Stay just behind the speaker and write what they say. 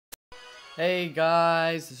Hey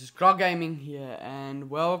guys, this is Grog Gaming here, and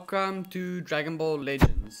welcome to Dragon Ball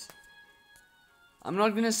Legends. I'm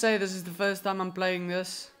not gonna say this is the first time I'm playing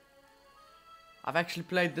this. I've actually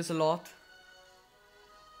played this a lot.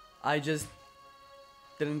 I just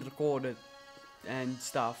didn't record it and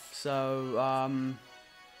stuff. So,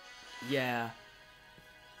 yeah.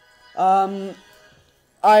 I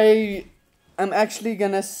am actually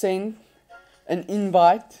gonna send an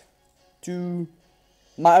invite to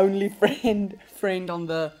my only friend on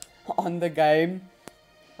the game.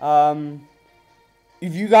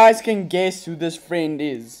 If you guys can guess who this friend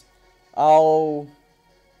is, I'll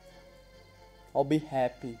be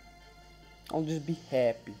happy. I'll just be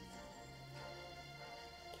happy.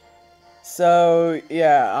 So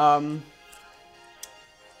yeah,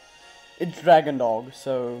 it's Dragon Dog.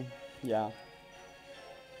 So yeah,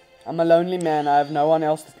 I'm a lonely man. I have no one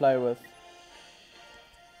else to play with.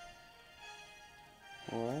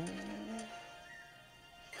 What?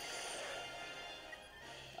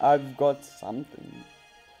 I've got something.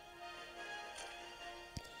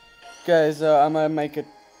 Okay, so I'm gonna make it.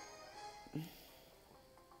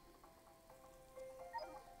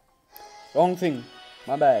 Wrong thing.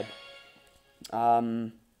 My bad.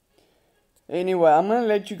 Anyway, I'm gonna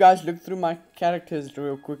let you guys look through my characters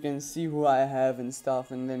real quick and see who I have and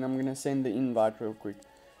stuff, and then I'm gonna send the invite real quick.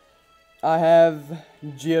 I have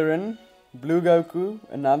Jiren, Blue Goku,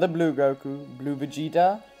 another Blue Goku, Blue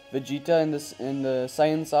Vegeta, Vegeta in the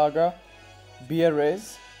Saiyan Saga,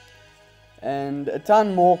 BRS, and a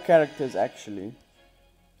ton more characters actually.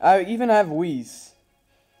 I even have Whis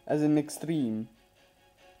as an extreme.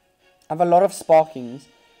 I have a lot of sparkings,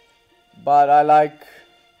 but I like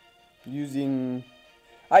using.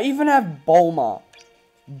 I even have Bulma.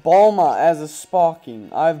 Bulma as a sparking.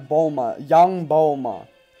 I have Bulma, young Bulma.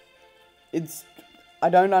 I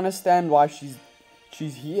don't understand why she's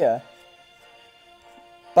here.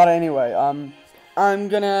 But anyway, I'm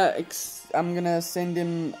gonna send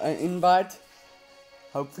him an invite.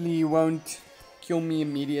 Hopefully he won't kill me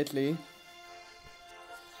immediately,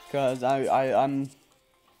 cause I'm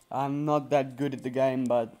not that good at the game,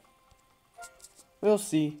 but we'll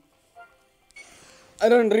see. I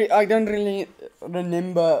don't really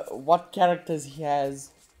remember what characters he has,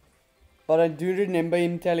 but I do remember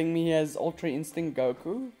him telling me he has Ultra Instinct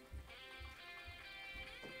Goku.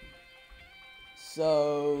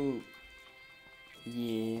 So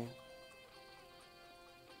yeah.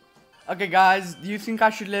 Okay guys, do you think I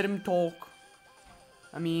should let him talk?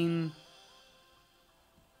 I mean,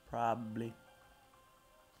 probably.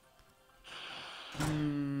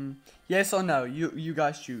 Yes or no? You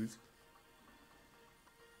guys choose.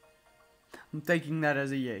 I'm taking that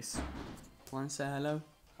as a yes. Wanna say hello?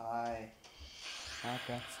 Hi.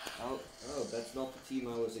 Okay. Oh, that's not the team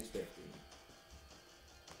I was expecting.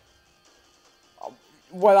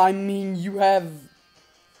 Well, I mean, you have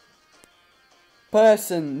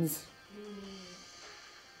persons.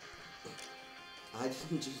 I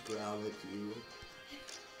didn't just growl at you.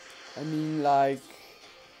 I mean, like,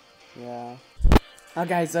 yeah.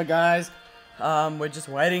 Okay, so guys, we're just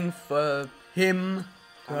waiting for him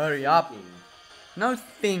to hurry up. No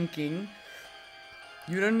thinking.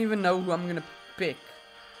 You don't even know who I'm gonna pick.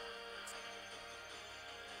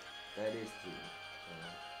 That is true.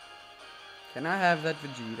 Can I have that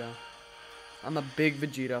Vegeta? I'm a big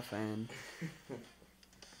Vegeta fan.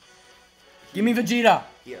 Give me Vegeta!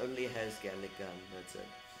 He only has Gallic Gun, that's it.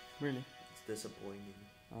 Really? It's disappointing.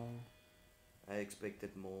 Oh. I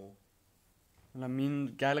expected more. Well, I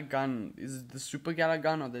mean, Galagan, is it the Super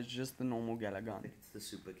Galagan or that's just the normal Galagan? It's the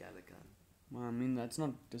Super Gallic Gun. Well, I mean, that's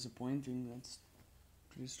not disappointing, that's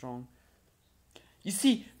pretty strong. You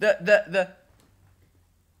see, the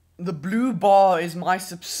blue bar is my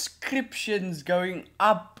subscriptions going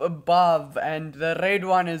up above, and the red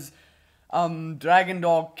one is Dragon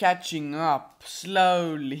Dog catching up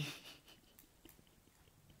slowly.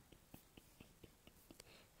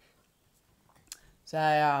 So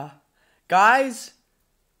yeah, guys,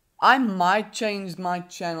 I might change my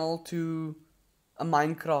channel to a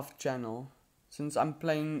Minecraft channel, since I'm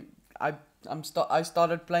playing. I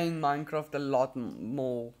started playing Minecraft a lot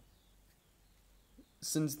more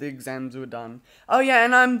since the exams were done. Oh yeah,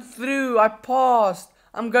 and I'm through. I passed.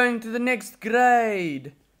 I'm going to the next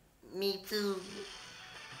grade. Me too.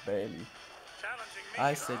 Barely.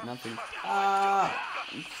 I said nothing.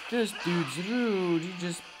 This dude's rude. He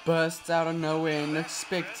just bursts out of nowhere and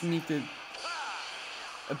expects me to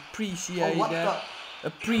appreciate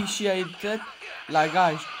it like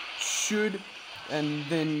I should, and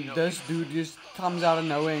then this dude just comes out of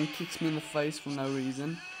nowhere and kicks me in the face for no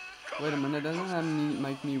reason. Wait a minute, doesn't that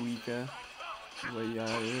make me weaker? Where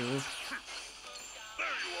are you?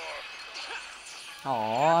 Oh,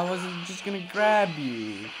 I wasn't just gonna grab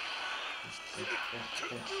you.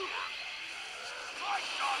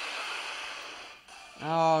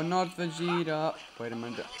 Oh, not Vegeta. Wait a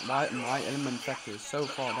minute. My element factor is so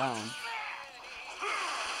far down.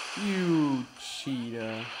 You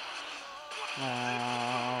cheater.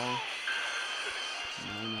 Wow.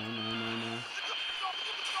 No.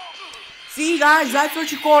 See, guys, that's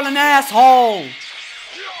what you call an asshole.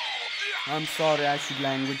 I'm sorry, I should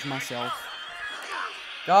language myself.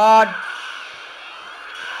 God.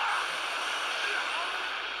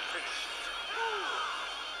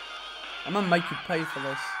 I'm gonna make you pay for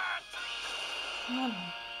this.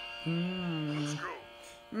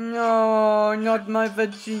 No, not my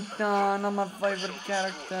Vegeta, not my favorite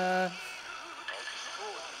character.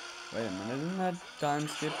 Wait a minute, isn't that time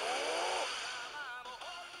skip?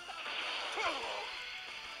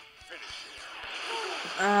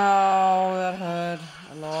 Ow, that hurt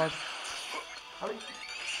a lot. How'd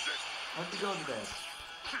you dodge that?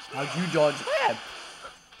 How'd you dodge that?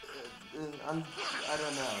 I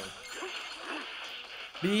don't know.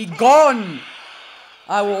 Be gone!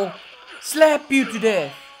 I will slap you to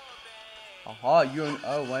death. Aha, you.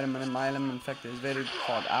 Oh, wait a minute, my element factor is very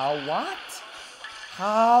hard. Ow, what?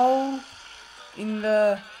 How? In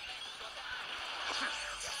the.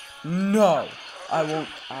 No, I won't.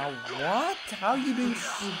 Ow, what? How are you doing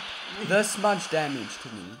this much damage to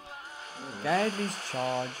me? Can I at least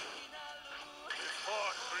charge?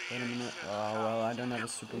 Wait a minute. Oh, well, I don't have a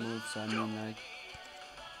super move, so I mean, like.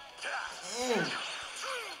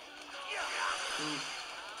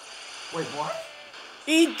 Wait, what?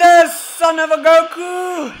 Eat this, son of a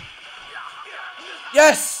Goku!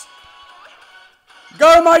 Yes!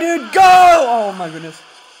 Go, my dude, go! Oh my goodness.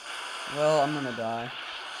 Well, I'm gonna die.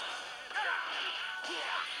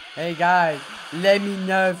 Hey guys, let me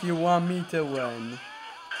know if you want me to win.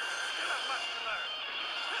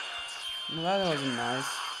 Well, that wasn't nice.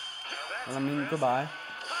 Well, I mean, goodbye.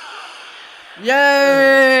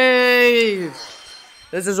 Yay!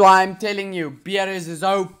 This is why I'm telling you, Beerus is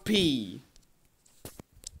OP.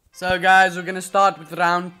 So guys, we're gonna start with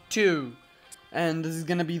round 2. And this is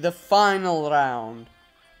gonna be the final round.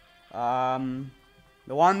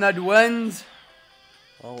 The one that wins,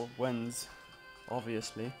 well, wins,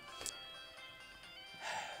 obviously.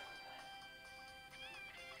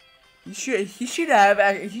 He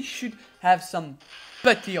should have some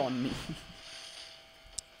pity on me.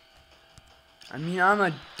 I mean,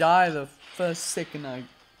 I'ma die the first second I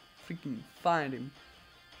freaking find him.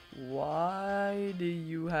 Why do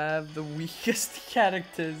you have the weakest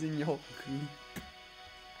characters in your group?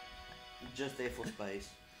 Just there for space.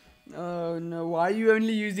 Oh no, why are you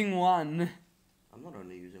only using one? I'm not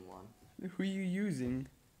only using one. Who are you using?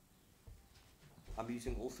 I'm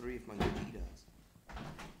using all 3 of my Gogetas.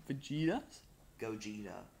 Vegetas?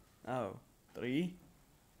 Gogeta. Oh, 3?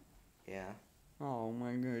 Yeah. Oh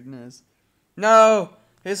my goodness. No!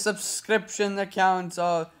 His subscription accounts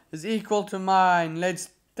is equal to mine. Let's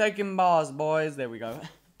take him bars, boys. There we go.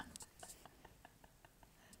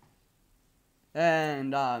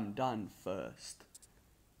 And I'm done first.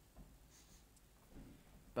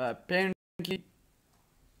 But apparently...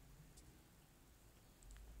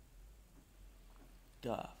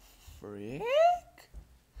 The frick?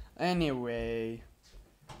 Anyway...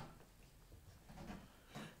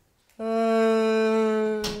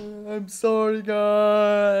 I'm sorry,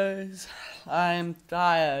 guys. I'm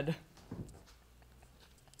tired.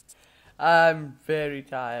 I'm very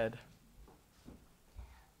tired.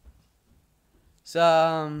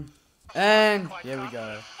 So, and here we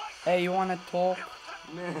go. Hey, you wanna talk?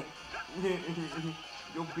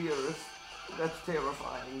 Your Beerus. That's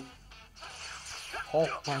terrifying. Oh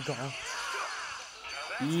my god.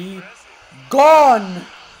 Be gone!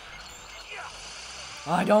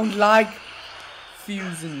 I don't like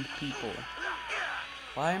fusing people.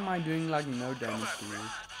 Why am I doing like no damage to you?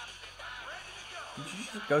 Did you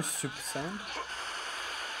just go Super Saiyan?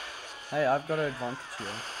 Hey, I've got an advantage here.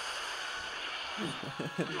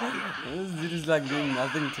 This dude is like doing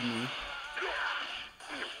nothing to me.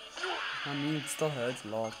 I mean, it still hurts a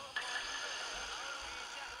lot.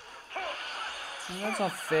 That's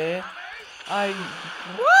not fair.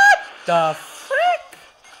 What the frick?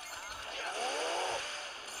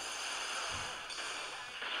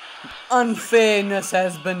 Unfairness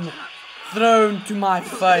has been thrown to my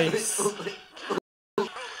face.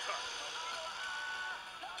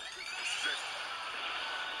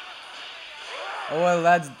 Oh well,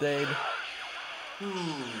 that's dead.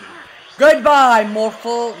 Goodbye,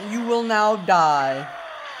 mortal. You will now die.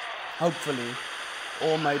 Hopefully.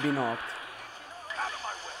 Or maybe not.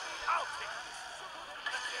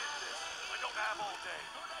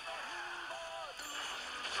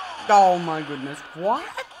 Oh my goodness, what?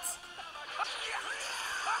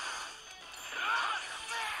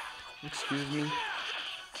 Excuse me.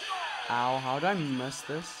 Ow, how did I miss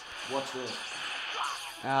this? Watch this.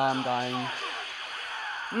 I'm dying.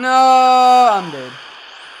 No, I'm dead.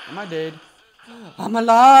 Am I dead? I'm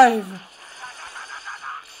alive.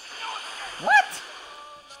 What?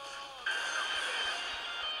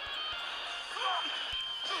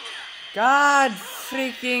 God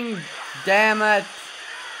freaking damn it.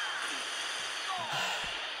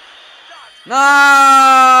 No!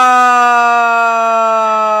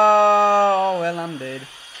 Oh, well, I'm dead.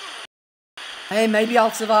 Hey, maybe I'll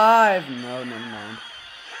survive. No, never mind.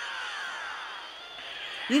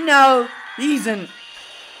 You know, he's an...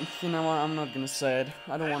 You know what, I'm not gonna say it.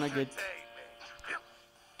 I don't wanna get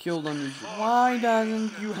killed on you. Why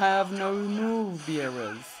doesn't you have no move,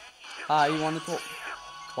 bearers? Ah, you wanna talk?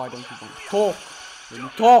 Why don't you want to talk? Let me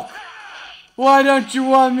talk! Why don't you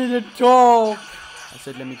want me to talk? I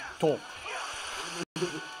said let me talk.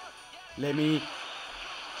 Let me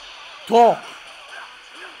talk.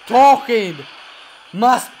 Talking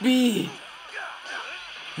must be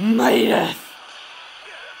made.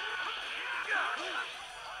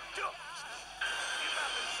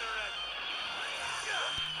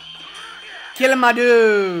 Kill him, my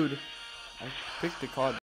dude. I picked the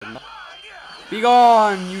card. Be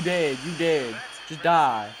gone, you dead, you dead. Just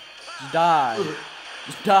die. Just die.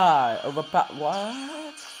 Just die. Overpower.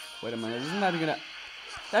 What? Wait a minute, isn't that gonna...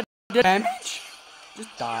 That did damage?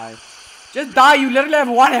 Just die. Just die, you literally have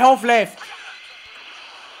 1 health left.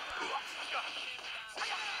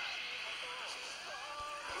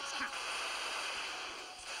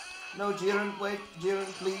 No, Jiren, wait, Jiren,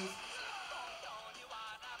 please.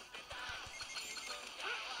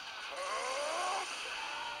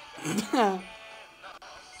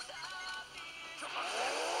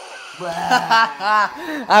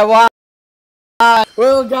 I won.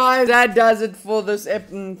 Well, guys, that does it for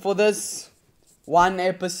this one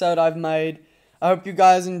episode I've made. I hope you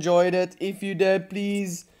guys enjoyed it. If you did,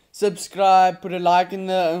 please subscribe, put a like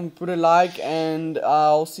and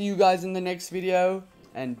I'll see you guys in the next video.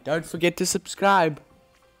 And don't forget to subscribe.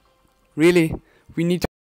 Really, we need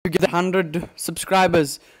to get 100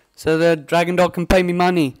 subscribers so that Dragon Dog can pay me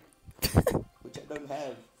money. Which I don't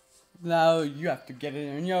have. No, you have to get it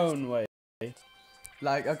in your own way.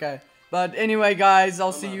 Like, okay. But anyway, guys,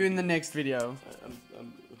 I'll see you in the next video.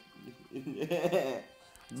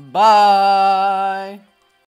 Bye.